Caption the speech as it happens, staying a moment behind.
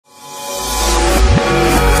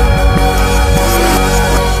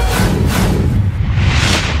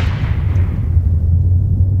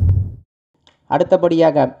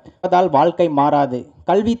அடுத்தபடியாக வாழ்க்கை மாறாது,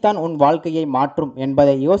 கல்வித்தான் உன் வாழ்க்கையை மாற்றும்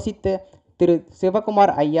என்பதை யோசித்து திரு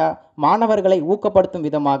சிவகுமார் ஐயா மாணவர்களை ஊக்கப்படுத்தும்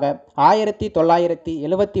விதமாக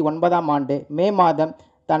 1979 மே மாதம்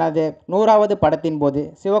தனது 100வது படத்தின் போது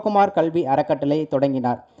சிவகுமார் கல்வி அறக்கட்டளை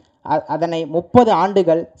தொடங்கினார். அதனை 30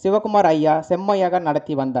 ஆண்டுகள் சிவகுமார் ஐயா செம்மையாக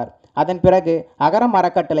நடத்தி வந்தார். அதன் பிறகு அகரம்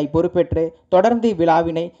அறக்கட்டளை பொறுப்பேற்று தொடர்ந்து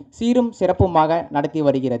விழாவினை சீரும் சிறப்புமாக நடத்தி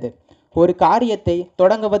வருகிறது. ஒரு காரியத்தை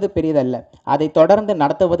தொடங்குவது பெரிதல்ல, அதை தொடர்ந்து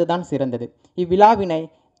நடத்துவது தான் சிறந்தது. இவ்விழாவினை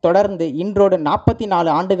தொடர்ந்து இன்றோடு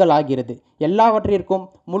 44 ஆண்டுகள் ஆகிறது. எல்லாவற்றிற்கும்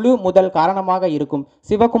முழு முதல் காரணமாக இருக்கும்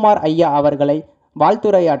சிவகுமார் ஐயா அவர்களை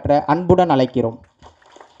வாழ்த்துரையாற்ற அன்புடன் அழைக்கிறோம்.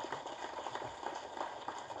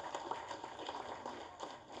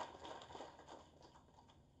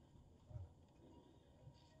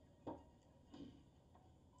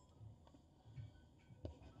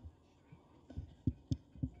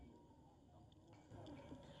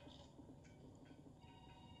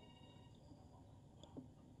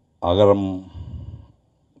 அகரம்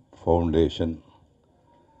ஃபவுண்டேஷன்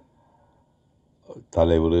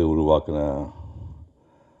தலைவர் உருவாக்கின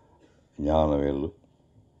ஞானவேலு,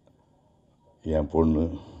 என் பொண்ணு,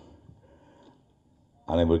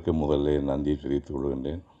 அனைவருக்கும் முதல்ல நன்றி தெரிவித்துக்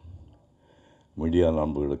கொள்கின்றேன். மீடியா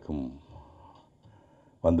நண்பர்களுக்கும்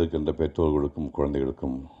வந்திருக்கின்ற பெற்றோர்களுக்கும்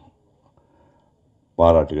குழந்தைகளுக்கும்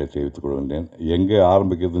பாராட்டுகளை தெரிவித்துக் கொள்கின்றேன். எங்கே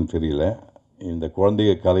ஆரம்பிக்கிறதுன்னு தெரியல. இந்த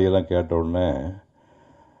குழந்தைங்க கதையெல்லாம் கேட்ட உடனே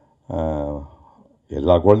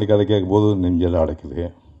எல்லா குழந்தை கதை கேட்கும்போது நெஞ்செல்லாம் அடைக்குது.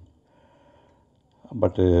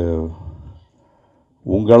 பட்டு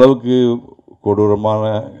உங்களவுக்கு கொடூரமான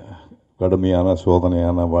கடுமையான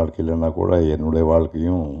சோதனையான வாழ்க்கை இல்லைன்னா கூட என்னுடைய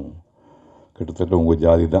வாழ்க்கையும் கிட்டத்தட்ட உங்கள்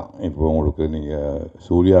ஜாதி தான். இப்போ உங்களுக்கு நீங்கள்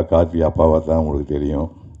சூர்யா கார்த்தி அப்பாவாக தான் உங்களுக்கு தெரியும்.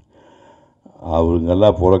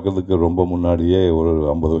 அவருங்கெல்லாம் பிறக்கிறதுக்கு ரொம்ப முன்னாடியே ஒரு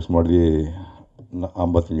 50 வருஷம் முன்னாடியே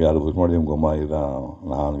 55-60 வருஷம் முன்னாடியே உங்கள் மாதிரி தான்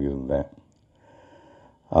நானும் இருந்தேன்.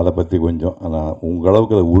 அதை பற்றி கொஞ்சம், ஆனால்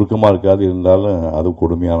உங்களவுக்கு அது உருக்கமாக இருக்காது, இருந்தாலும் அது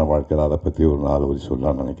கொடுமையான வாழ்க்கை. அதை பற்றி ஒரு 4 வரி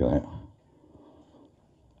சொல்லலாம்னு நினைக்கிறேன்.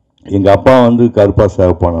 எங்கள் அப்பா கருப்பா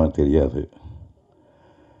சேவப்பானு தெரியாது.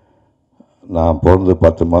 நான் பிறந்து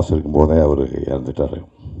 10 மாதம் இருக்கும்போதே அவர் இறந்துட்டார்.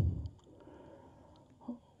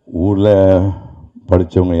 ஊரில்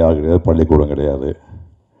படித்தவங்க யாரும் கிடையாது, பள்ளிக்கூடம் கிடையாது.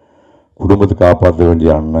 குடும்பத்தை காப்பாற்ற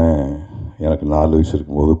வேண்டிய அண்ணன் எனக்கு 4 வயசு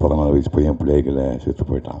இருக்கும்போது 14 வயசு பையன் பிள்ளைகளை செத்து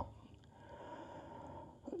போயிட்டான்.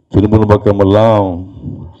 திருமண பக்கமெல்லாம்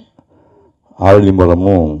ஆரளி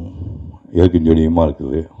மரமும் ஏற்கஞ்செடியுமா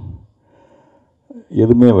இருக்குது.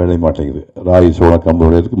 எதுவுமே விளைய மாட்டேங்குது. ராகி சோளம் கம்பு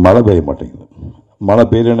விளையிறதுக்கு மழை பெய்ய மாட்டேங்குது. மழை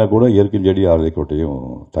பெய்யலைன்னா கூட ஏற்கஞ்செடி ஆரளி கோட்டையும்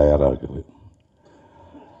தயாராக இருக்குது.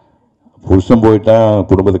 புருஷன் போயிட்டான்,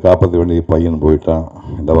 குடும்பத்தை காப்பாற்ற வேண்டிய பையன் போயிட்டான்.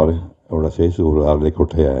 இந்த மாதிரி எவ்வளோ சைஸு ஒரு ஆரளி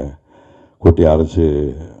கோட்டையை கொட்டி அரைச்சி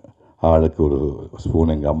ஆளுக்கு ஒரு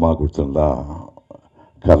ஸ்பூன் எங்கள் அம்மா கொடுத்துருந்தா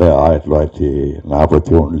கதை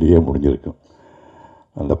 1941 முடிஞ்சிருக்கும்.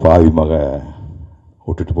 அந்த பாவி மக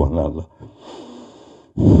விட்டுட்டு போனால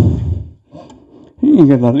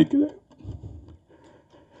இங்கே நினைக்கிறேன்.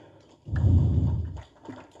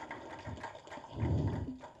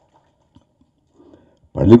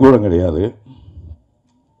 பள்ளிக்கூடம் கிடையாது.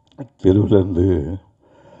 தெருவிலேருந்து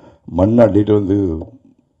மண் அட்டிகிட்டு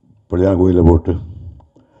பிள்ளையார் கோயிலில் போட்டு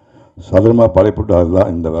சதுரமாக படைப்பட்டு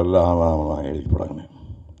அதுதான் இந்த வரல ஆனால் எழுதி போடாங்கன்னு.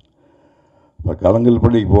 இப்போ கலங்கல்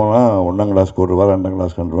பள்ளிக்கு போனால் 1ஆம் கிளாஸ்க்கு 1 ரூபா, 2ஆம்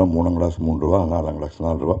கிளாஸ்க்கு 2 ரூபா, 3ஆம் கிளாஸ்க்கு 3 ரூபா, 4ஆம் கிளாஸ்க்கு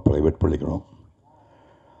 4 ரூபா ப்ரைவேட் பள்ளிக்கூடம்.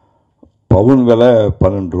 பவுன் விலை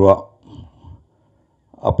 12 ரூபா.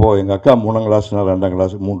 அப்போது எங்கள் அக்கா 3ஆம் கிளாஸ்னால் 2ஆம்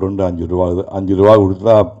கிளாஸ் 3 2 5 ரூபா ஆகுது. 5 ரூபா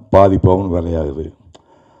கொடுத்தா பாதி பவுன் விலையாகுது.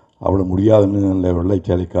 அவ்வளோ முடியாதுன்னு இந்த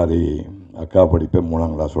வெள்ளைச்சாலிக்காரி அக்கா படிப்பை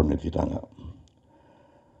 3ஆம் கிளாஸோடு நிறுத்திட்டாங்க.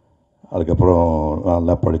 அதுக்கப்புறம் நான்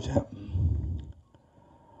தான் படித்தேன்.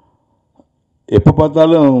 எப்போ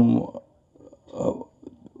பார்த்தாலும்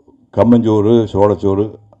கம்மஞ்சோறு, சோளச்சோறு,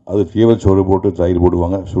 அது தீவச்சோறு போட்டு தயிர்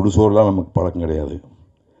போடுவாங்க. சுடுசோறுலாம் நமக்கு பழக்கம் கிடையாது.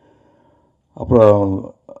 அப்புறம்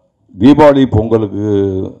தீபாவளி பொங்கலுக்கு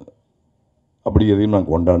அப்படி எதையும் நான்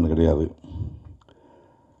கொண்டாடுறது கிடையாது.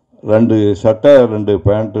 2 சட்டை 2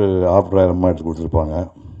 பேண்ட்டு ஆஃப்டர் அம்மா எடுத்து கொடுத்துருப்பாங்க.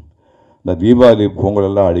 இந்த தீபாவளி பொங்கல்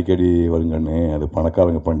எல்லாம் அடிக்கடி வருங்கன்னு, அது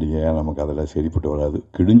பணக்காரங்க பண்டிகை, நமக்கு அதெல்லாம் சரிப்பட்டு வராது.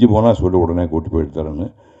 கிழிஞ்சு போனால் சொல்லி உடனே கூட்டி போயிட்டு தரேன்னு.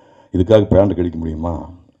 இதுக்காக பேண்ட் கிடைக்க முடியுமா?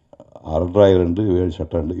 1/2 2 7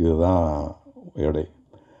 சட்டை 2 இதுதான் எடை.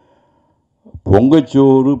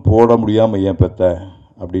 பொங்கச்சோறு போட முடியாமல் ஏன் பெத்த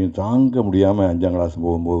அப்படின்னு தாங்க முடியாமல் 5ஆம் கிளாஸ்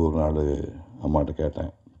போகும்போது ஒரு நாள் அம்மாட்ட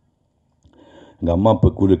கேட்டேன். எங்கள் அம்மா இப்போ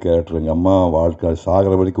கூலி கேரக்டர். எங்கள் அம்மா வாழ்க்கை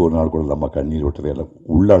சாகிற வரைக்கும் ஒரு நாள் கூட அம்மா கண்ணீர் விட்டதே இல்லை.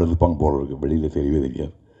 உள்ளே அழுதுப்பாங்க போடுறதுக்கு, வெளியில் தெரியவே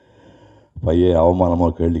தெரியாது. பையன்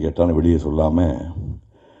அவமானமாக கேள்வி கேட்டான்னு வெளியே சொல்லாமல்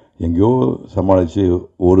எங்கேயோ சமாளித்து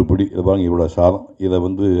ஒரு பிடி இதை பாருங்க இவ்வளோ சாதம் இதை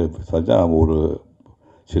வந்து செஞ்சா ஒரு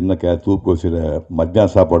சின்ன தூக்குவரிசியில்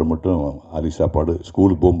மத்தியான சாப்பாடு மட்டும் அரிசி சாப்பாடு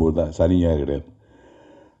ஸ்கூலுக்கு போகும்போது தான் சனி ஞாயிறு கிடையாது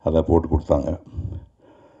அதை போட்டு கொடுத்தாங்க.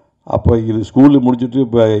 அப்போ இது ஸ்கூலில் முடிச்சுட்டு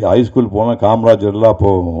இப்போ ஹைஸ்கூல் போனால் காமராஜர்லாம்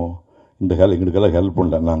அப்போது எங்களுக்கெல்லாம் ஹெல்ப்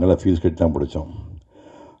பண்ணல. நாங்கள்லாம் ஃபீஸ் கட்டி தான் படித்தோம்.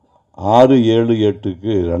 6, 7,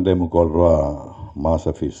 8க்கு 2.25 ரூபா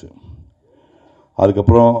மாத ஃபீஸு.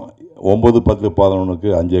 அதுக்கப்புறம் 9, 10, 11க்கு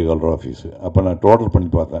 5.25 ரூபா ஃபீஸு. அப்போ நான் டோட்டல் பண்ணி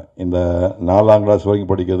பார்த்தேன். இந்த 4ஆம் கிளாஸ்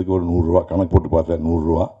வரைக்கும் படிக்கிறதுக்கு ஒரு 100 ரூபா கணக்கு போட்டு பார்த்தேன். 100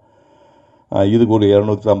 ரூபா. இதுக்கு ஒரு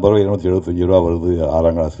 250 ரூபா 275 ரூபா வருது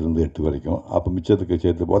 6ஆம் கிளாஸ்லேருந்து 8 வரைக்கும். அப்போ மிச்சத்துக்கு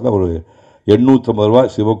சேர்த்து பார்த்தா ஒரு 850 ரூபா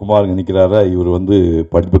சிவகுமார் நினைக்கிறாரா. இவர் வந்து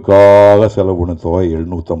படிப்புக்காக செலவு பண்ண தொகை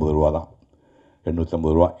 750 ரூபா தான்.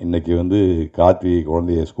 850 ரூபா. இன்றைக்கி வந்து கார்த்தி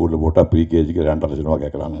குழந்தைய ஸ்கூலில் போட்டால் ப்ரீகேஜிக்கு 2.5 லட்சம் ரூபா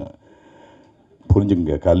கேட்குறாங்க.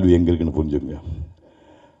 புரிஞ்சுங்க, கல்வி எங்கே இருக்குன்னு புரிஞ்சுங்க.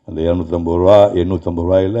 அந்த 250 ரூபா 850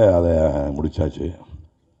 ரூபாயில் அதை முடித்தாச்சு.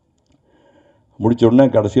 முடித்த உடனே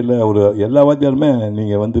கடைசியில் ஒரு எல்லா வாத்தியாருமே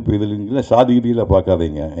நீங்கள் வந்து இப்போ இதில் இல்லை சாதி ரீதியில்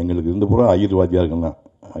பார்க்காதீங்க. எங்களுக்கு இருந்து பூரா ஐயர் வாத்தியாருங்கன்னா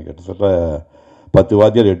கிட்டத்தட்ட 10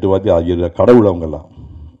 வாத்தியார் 8 வாத்தியார் ஐயர் கடவுள். அவங்கெல்லாம்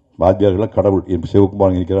வாத்தியார்கள்லாம் கடவுள். இப்போ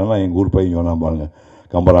சிவகுமார் நிற்கிறாங்கன்னா எங்கள் ஊர் பையன் வேணாம் பாருங்க,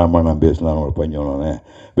 கம்பராமா நான் பேசினான் ஒரு பையன் சொன்னானே,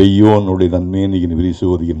 வெய்யோனுடைய தன்மேனியின்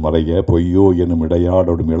விரிசோதியின் மறைய பொய்யோ என்னும்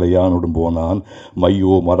இடையாடோடும் இளையானோடும் போனான்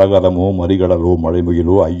மையோ மரகதமோ மறிகடலோ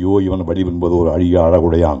மழைமுகிலோ ஐயோ இவன் வடிவென்பது ஒரு அழிய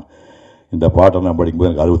அழகுடையான். இந்த பாட்டை நான் படிக்கும்போது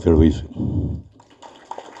எனக்கு 67 வயசு.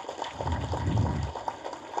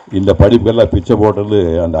 இந்த படிப்புக்கெல்லாம் பிச்சை போட்டது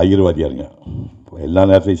அந்த ஐயர்வாதியாருங்க. எல்லா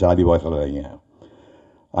நேரத்தையும் சாதி வாசலைங்க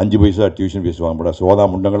 5 பைசா டியூஷன் ஃபீஸ் வாங்க மாட்டா, சோதா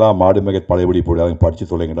முண்டங்களாக மாடு மிக பழையபடி போடாங்க, படித்து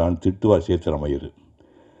தொலைங்கடான்னு திட்டுவார் சேர்த்துற மயிர்.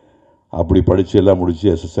 அப்படி படித்து எல்லாம் முடித்து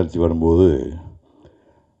SSLC வரும்போது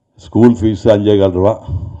ஸ்கூல் ஃபீஸு 5.25 ரூபா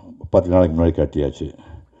 10 நாளைக்கு முன்னாடி கட்டியாச்சு.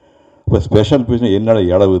 இப்போ ஸ்பெஷல் ஃபீஸ்னால் என்னோட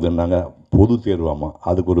இளவுதுன்னாங்க, பொது தேர்வாமா,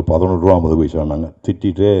 அதுக்கு ஒரு 11 ரூபா 50 பைசானாங்க.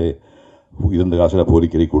 திட்டிகிட்டே இருந்த காசில்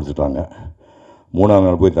பொறிக்கறி கொடுத்துட்டாங்க. 3ஆம்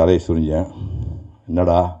நாள் போய் தலையை சுரிஞ்சேன்.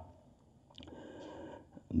 என்னடா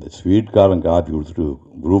இந்த ஸ்வீட்காரன் காப்பி கொடுத்துட்டு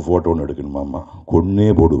குரூப் ஃபோட்டோ ஒன்று எடுக்கணுமாம்மா, கொன்னே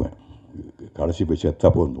போடுவேன், கடைசி போய் செத்தா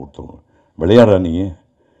போதும் கொடுத்தவங்க. விளையாடுறா நீ,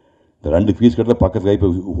 இந்த 2 ஃபீஸ் கட்டில் பக்கத்து கை இப்போ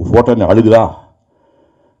ஃபோட்டோ என்ன அழுகுதா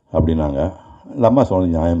அப்படின்னாங்க. இந்த அம்மா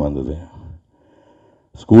சொன்னது நியாயமாக இருந்தது.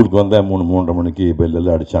 ஸ்கூலுக்கு வந்தால் 3:30 மணிக்கு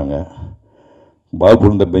பெல்லெல்லாம் அடித்தாங்க.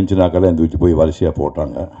 பாபு இந்த பெஞ்சு நாக்கெல்லாம் இந்த வீட்டு போய் வரிசையாக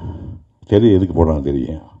போட்டாங்க. தெரியும் எதுக்கு போட்டாங்க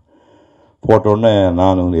தெரியும். போட்டோடனே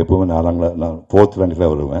நான் வந்து எப்போவுமே 4ஆம் கிளாஸ் நான் 4th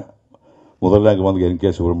ரேங்கில் வருவேன். முதல் ரேங்க் வந்து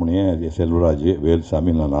NK சுப்பிரமணியன், செல்வராஜ்,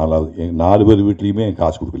 வேலுசாமி. நான் 4வது. எங்கள் 4 பேர் வீட்லேயுமே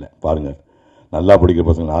காசு கொடுக்கல. பாருங்கள், நல்லா படிக்கிற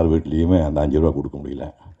பசங்க 4 வீட்லேயுமே அந்த 5 ரூபா கொடுக்க முடியல.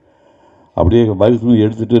 அப்படியே பைக்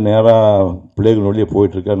எடுத்துகிட்டு நேராக பிள்ளைகள் வழியே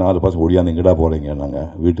போயிட்டுருக்க 4 பசங்க ஒடியாந்து எங்கடா போகிறீங்க, நாங்கள்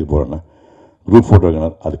வீட்டுக்கு போகிறோன்னா குரூப் ஃபோட்டோ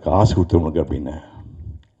வைக்கணும், அது காசு கொடுத்தவனுக்கு அப்படின்னு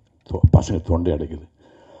பசங்க தொண்டை அடைக்குது.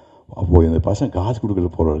 அப்போது இந்த பசங்க காசு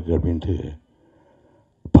கொடுக்குறது போகிறதுக்கு அப்படின்ட்டு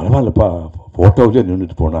பரவாயில்லப்பா ஃபோட்டோவிலே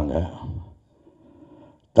நின்றுட்டு போனாங்க.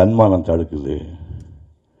 தன்மானம் தடுக்குது,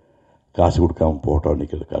 காசு கொடுக்காம ஃபோட்டோ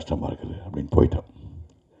நிற்கிறது கஷ்டமாக இருக்குது அப்படின்னு போயிட்டோம்.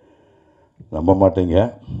 நம்ப மாட்டேங்க,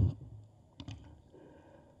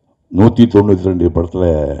 192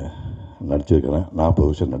 படத்தில் நடிச்சிருக்கிறேன். 40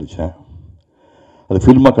 வருஷம் நடித்தேன். அது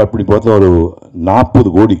ஃபில்மாக கட் பண்ணி பார்த்தா ஒரு 40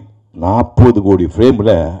 கோடி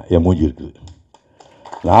ஃப்ரேமில் என் மூஞ்சி இருக்குது.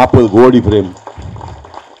 40 கோடி ஃப்ரேம்.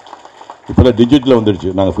 இப்போல்லாம் டிஜிட்டலில் வந்துடுச்சு.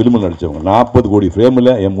 நாங்கள் ஃபில்மில் நடித்தவங்க. 40 கோடி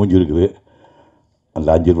ஃப்ரேமில் என் மூஞ்சி இருக்குது. அந்த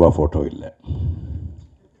 5 ரூபா ஃபோட்டோ இல்லை.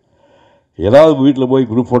 ஏதாவது வீட்டில்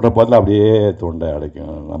போய் குரூப் ஃபோட்டோ பார்த்தா அப்படியே தொண்டை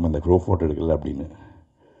அடைக்கும், நம்ம இந்த குரூப் ஃபோட்டோ எடுக்கல அப்படின்னு.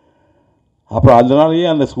 அப்புறம் அதனாலேயே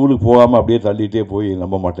அந்த ஸ்கூலுக்கு போகாமல் அப்படியே தள்ளிகிட்டே போய்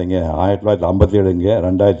நம்ப மாட்டேங்க 1957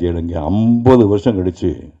 2007 50 வருஷம் கழிச்சு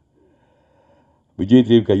விஜய்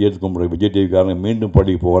டிவி கையெழுத்து கும்பிட்ற விஜய் டிவிக்காரங்க மீண்டும்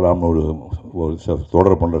பள்ளிக்கு போகலாம்னு ஒரு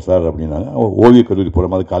தொடர் பண்ணுற சார் அப்படின்னாங்க. ஓவிய கல்லூரி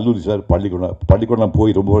போகிறோம். அது கல்லூரி சார், பள்ளிக்கூடம்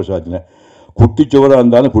போய் ரொம்ப வருஷம் ஆச்சுங்க. குட்டிச்சவராக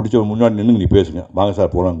இருந்தாலும் குட்டிச்சவர் முன்னாடி நின்று நீ பேசுங்க, வாங்க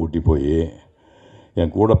சார் போகலாம். கூட்டி போய்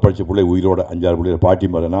என் கூட படித்த பிள்ளை உயிரோட 5-6 பிள்ளைங்க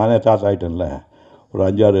பாட்டிமார், நானே தாத்தா ஆகிட்டேன்ல, ஒரு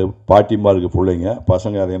 5-6 பாட்டிமாருக்கு பிள்ளைங்க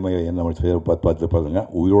பசங்க அதே மாதிரி என்ன 10 பசங்க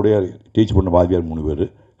உயிரோடைய டீச் பண்ண வாத்தியார் 3 பேர்,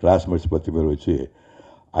 கிளாஸ்மேட்ஸ் 10 பேர் வச்சு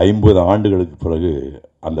 50 ஆண்டுகளுக்கு பிறகு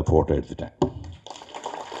அந்த ஃபோட்டோ எடுத்துட்டேன்.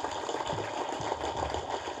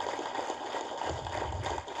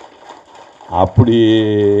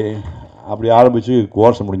 அப்படி ஆரம்பித்து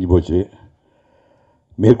கோர்ஸ் முடிஞ்சு போச்சு.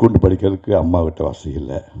 மேற்கொண்டு படிக்கிறதுக்கு அம்மாக்கிட்ட வசதி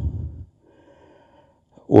இல்லை.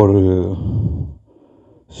 ஒரு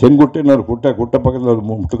செங்குட்டைன்னு ஒரு குட்டை பக்கத்தில் ஒரு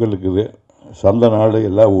முட்டுக்கல் இருக்குது. சந்தை நாள்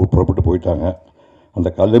எல்லாம் புறப்பட்டு போயிட்டாங்க. அந்த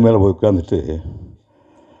கல் மேலே போய் உட்காந்துட்டு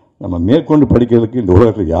நம்ம மேற்கொண்டு படிக்கிறதுக்கு இந்த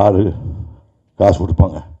உலகத்தில் யார் காசு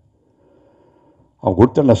கொடுப்பாங்க? அவன்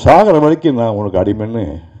கொடுத்த நான் சாகிற வரைக்கும் நான் உனக்கு அடிமைன்னு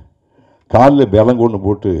காலில் விலங்கு ஒன்று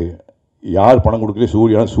போட்டு யார் பணம் கொடுக்கல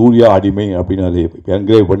சூர்யா அடிமை அப்படின்னு அதை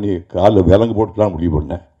என்கரேஜ் பண்ணி காலில் விலங்கு போட்டுலாம் முடிவு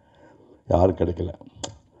பண்ணேன். யாரும் கிடைக்கல.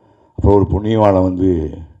 அப்புறம் ஒரு புண்ணியவானை வந்து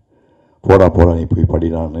போடா நீ போய்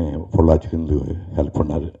படினான்னு பொள்ளாச்சிக்கு ஹெல்ப்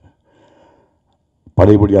பண்ணார்.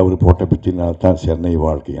 பழையபடி அவர் போட்ட பிச்சினால் தான் சென்னை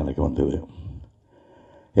வாழ்க்கை எனக்கு வந்தது.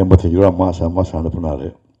 85 ரூபா மாதம் அனுப்புனார்.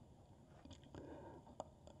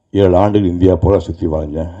 7 ஆண்டுகள் இந்தியா பூரா சுற்றி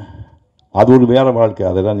வாழ்ந்தேன். அது ஒரு வேறு வாழ்க்கை.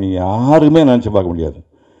 அதெல்லாம் நீங்கள் யாருமே நினச்சி பார்க்க முடியாது.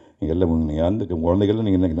 நீங்கள் எல்லாம் நீங்கள் அந்த குழந்தைகள்லாம்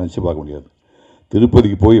நீங்கள் நினச்சி பார்க்க முடியாது.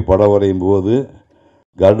 திருப்பதிக்கு போய் படம் வரையும் போது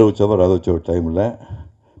கருட உற்சவம் ரத உற்சவ டைமில்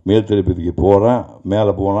மேல் திருப்பதிக்கு போகிறேன்.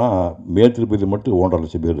 மேலே போனால் மேல் திருப்பதி மட்டும் 1.5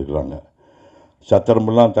 லட்சம் பேர் இருக்கிறாங்க.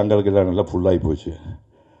 சத்திரமெல்லாம் தங்கறதுக்கெல்லாம் நல்லா ஃபுல்லாகி போச்சு.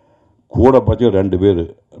 கூட பார்த்து 2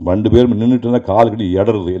 பேர் நின்றுட்டுனா கால் கடி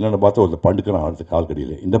இடறது. என்னென்னு பார்த்தா ஒரு பண்டுக்கிறான் அடுத்த கால்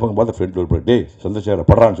கடியில். இந்த பக்கம் பார்த்தா ஃப்ரெண்ட் ஒரு டே சந்திரசேகர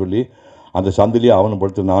படுறான்னு சொல்லி அந்த சந்திலேயே அவனும்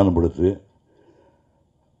படுத்து நானும் படுத்து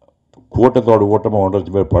கூட்டத்தோட ஓட்டமாக 1.5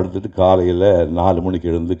 லட்சம் பேர் படுத்துட்டு காலையில் 4 மணிக்கு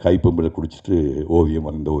எழுந்து கைப்பம்பில் குடிச்சிட்டு ஓவியம்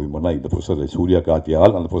இந்த ஓவியம்னா இந்த புத்தகத்தில் சூர்யா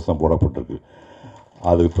காத்தியால் அந்த புத்தகம் போடப்பட்டிருக்கு.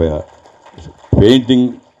 அது இப்போ பெயிண்டிங்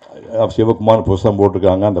சிவகுமார் புத்தகம்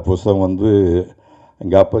போட்டிருக்காங்க. அந்த புத்தகம் வந்து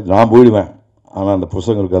இங்கே அப்போ நான் போயிடுவேன். ஆனால் அந்த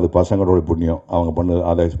புத்தகங்களுக்கு அது பசங்களோட புண்ணியம். அவங்க பண்ணது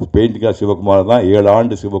அதை பெயிண்டிங்காக சிவகுமார் தான் 7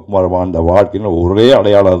 ஆண்டு சிவகுமார் வாழ்ந்த வாழ்க்கைன்னு ஒரே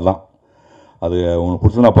அடையாளம் தான். அது உனக்கு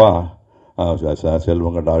கொடுத்தனாப்பா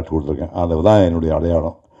செல்வங்க டாக்டர் கொடுத்துருக்கேன். அது தான் என்னுடைய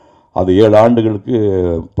அடையாளம். அது 7 ஆண்டுகளுக்கு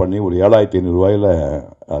பண்ணி ஒரு 7,500 ரூபாயில்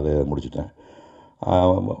அதை முடிச்சிட்டேன்.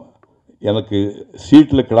 எனக்கு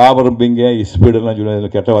சீட்டில் கிளாபரம்பிங்க ஸ்பீடெல்லாம் சொல்லி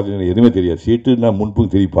கெட்ட வார்த்தை எதுவுமே தெரியாது. சீட்டு நான்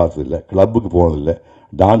முன்பும் திரும்பி பார்த்ததில்லை. கிளப்புக்கு போனதில்லை.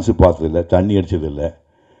 டான்ஸு பார்த்ததில்லை. தண்ணி அடித்ததில்லை.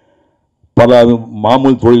 பல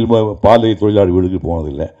மாமூல் பாலை தொழிலாளி வீடுக்கு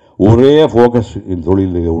போனதில்லை. ஒரே ஃபோக்கஸ் இந்த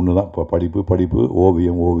தொழில் ஒன்று தான். இப்போ படிப்பு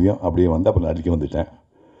ஓவியம் அப்படியே வந்து அப்புறம் நடிக்க வந்துட்டேன்.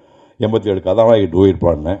 87 கதாநாயகி டூயட்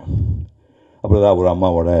பாடினேன். அப்புறம் தான் ஒரு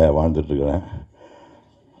அம்மாவோட வாழ்ந்துட்டுருக்கிறேன்.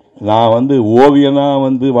 நான் வந்து ஓவியனாக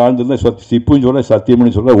வந்து வாழ்ந்திருந்தேன். சிப்புன்னு சொல்ல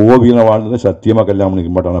சத்தியம்னு சொல்ல ஓவியனாக வாழ்ந்திருந்தேன். சத்தியமாக கல்யாணம்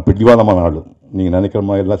பண்ணிக்க மாட்டேன். நான் பிடிவாதமான ஆள். நீங்கள் நினைக்கிற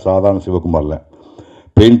மாதிரி எல்லாம் சாதாரண சிவகுமாரில்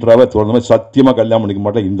பெயிண்டராகவே தொடர்ந்த மாதிரி சத்தியமாக கல்யாணம் பண்ணிக்க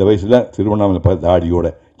மாட்டேன். இந்த வயசில் திருவண்ணாமலை பார்த்து தாடியோட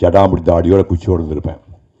ஜடாமுடி தாடியோட குச்சியோடு இருந்திருப்பேன்.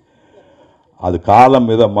 அது காலம்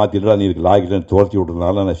இதை மாற்றிட்டு நீ இதுக்கு லாகிட்டு துரத்தி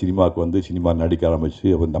விட்றதுனால நான் சினிமாவுக்கு வந்து சினிமா நடிக்க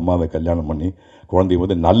ஆரம்பித்து அப்போ இந்த அம்மாவை கல்யாணம் பண்ணி குழந்தைங்க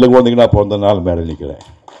வந்து நல்ல குழந்தைங்களா பிறந்ததுனால மேலே நிற்கிறேன்.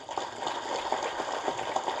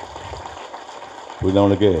 புரியுது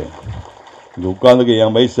அவனுக்கு? இங்கே உட்காந்துக்கு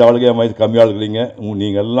என் வயசு ஆளுக்கு என் வயசு கம்மியாக இருக்கிறீங்க.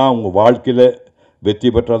 நீங்கள் எல்லாம் உங்கள் வாழ்க்கையில் வெற்றி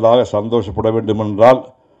பெற்றதாக சந்தோஷப்பட வேண்டும் என்றால்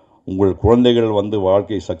உங்கள் குழந்தைகள் வந்து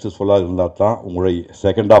வாழ்க்கை சக்ஸஸ்ஃபுல்லாக இருந்தால் தான் உங்களுடைய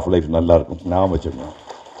செகண்ட் ஆஃப் லைஃப் நல்லாயிருக்கும். ஞாபகம் வச்சுக்கணும்.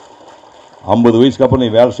 50 வயசுக்கு அப்புறம் நீ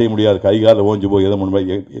வேலை செய்ய முடியாது. கை காலில் ஓஞ்சி போய் எதுவும் பண்ண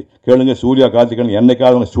கேளுங்க. சூர்யா கார்த்திகன்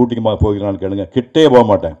என்னைக்காவது ஷூட்டிங்காக போகிறான்னு கேளுங்க. கிட்டே போக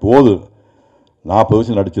மாட்டேன். போதும் 40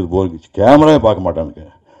 வயசு நடித்தது போகுது. கேமராவே பார்க்க மாட்டேன் எனக்கு.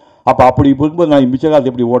 அப்படி இருக்கும்போது நான் மிச்ச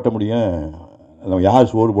காலத்தை எப்படி ஓட்ட முடியும்? நம்ம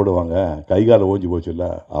யார் சோறு போடுவாங்க? கை காலில் ஓஞ்சி போச்சு இல்லை.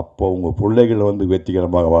 அப்போ உங்கள் பிள்ளைகள் வந்து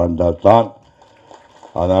வெற்றிகரமாக வாழ்ந்தால் தான்.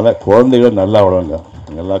 அதனால் குழந்தைகளை நல்லா வளருங்க.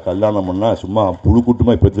 நல்லா கல்யாணம் பண்ணால் சும்மா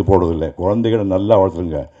புழுக்கூட்டமாக பெற்று போடுறதில்லை. குழந்தைகளை நல்லா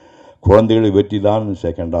வளர்த்துருங்க. குழந்தைகளை வெற்றி தான்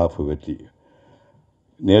செகண்ட் ஆஃப் வெற்றி.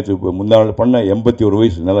 நேற்று இப்போ முன்னாள் பண்ண 81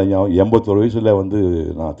 வயசு நல்லா 81 வயசில் வந்து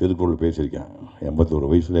நான் திருக்குறள் பேசியிருக்கேன். 81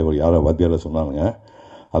 வயசில் ஒரு யாரோ வாத்தியாரில் சொன்னாங்க.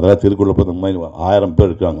 அதெல்லாம் திருக்குறளை பார்த்த மாதிரி 1000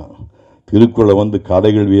 பேர் இருக்காங்க. திருக்குறளை வந்து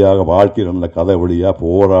கதைகள்வியாக வாழ்க்கை நல்ல கதை வழியாக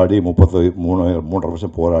போராடி 3.5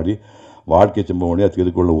 வருஷம் போராடி வாழ்க்கை சம்பவம் வழியாக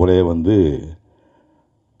திருக்குறள் ஒரே வந்து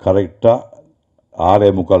கரெக்டாக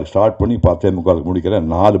 6:45 ஸ்டார்ட் பண்ணி 10:45 முடிக்கிறேன்.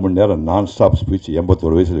 4 மணி நேரம் நான் ஸ்டாப் ஸ்பீச்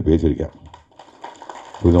 81 வயசில் பேசியிருக்கேன்.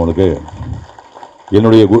 புரியுது உங்களுக்கு?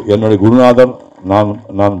 என்னுடைய குருநாதர்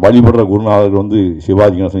நான் வழிபடுற குருநாதர் வந்து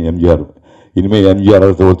சிவாஜி கணேசன், எம்ஜிஆர். இனிமேல் எம்ஜிஆர்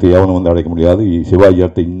அடுத்த ஒருத்தர் எவனை வந்து அடைக்க முடியாது. சிவாஜி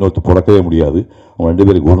அடுத்த இன்னொருத்தர் பிறக்கவே முடியாது. அவங்க 2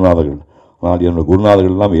 பேரும் குருநாதர்கள். ஆனால் என்னோடய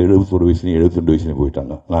குருநாதர்கள் எல்லாம் 71 வயசுலையும் 72 வயசுலையும்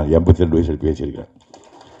போயிட்டாங்க. நான் 82 வயசில் பேசியிருக்கேன்.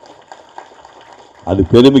 அது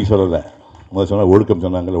பெருமைக்கு சொல்லலை. முதல்ல சொன்னால் ஒழுக்கம்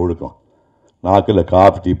சொன்னாங்கல்ல, ஒழுக்கம். நாக்கில்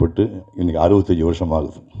காஃபி டீ பட்டு இன்றைக்கி 65 வருஷம்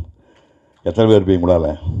ஆகுது. எத்தனை பேர் இருப்பீங்க கூடால?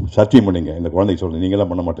 சத்தியம் பண்ணிங்க. இந்த குழந்தைக்கு சொல்கிறேன்,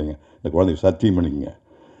 நீங்களாம் பண்ண மாட்டீங்க. இந்த குழந்தைக்கு சத்தியம் பண்ணிக்கங்க.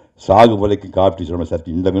 சாகு வரைக்கு காஃபி டீ சொல்ல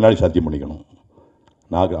சத்தியம். இந்த முன்னாடி சத்தியம் பண்ணிக்கணும்.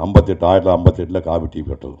 நாக்கு 58 காஃபி டீ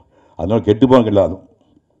கட்டுறது. அதனால் கெட்டுப்பாங்க இல்லை. அது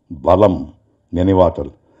பலம்,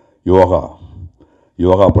 நினைவாற்றல்,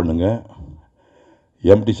 யோகா பண்ணுங்க.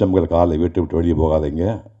 எம்டி சம்பள காலை விட்டு வெளியே போகாதீங்க.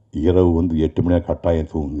 இரவு வந்து 8 மணி நேரம்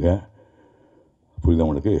கட்டாயம் தூங்குங்க. புரியுது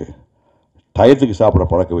உங்களுக்கு? டயத்துக்கு சாப்பிட்ற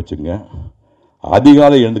பழக்கம் வச்சுங்க.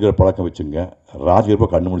 அதிகாலை எழுந்துக்கிற பழக்கம் வச்சுங்க. ராத்திரி இருப்ப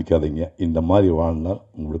கண்ணு முழிக்காதீங்க. இந்த மாதிரி வாழ்ந்தால்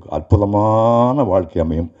உங்களுக்கு அற்புதமான வாழ்க்கை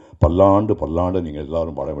அமையும். பல்லாண்டு நீங்கள்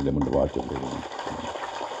எல்லோரும் வாழ வேண்டும் என்று வாழ்த்து.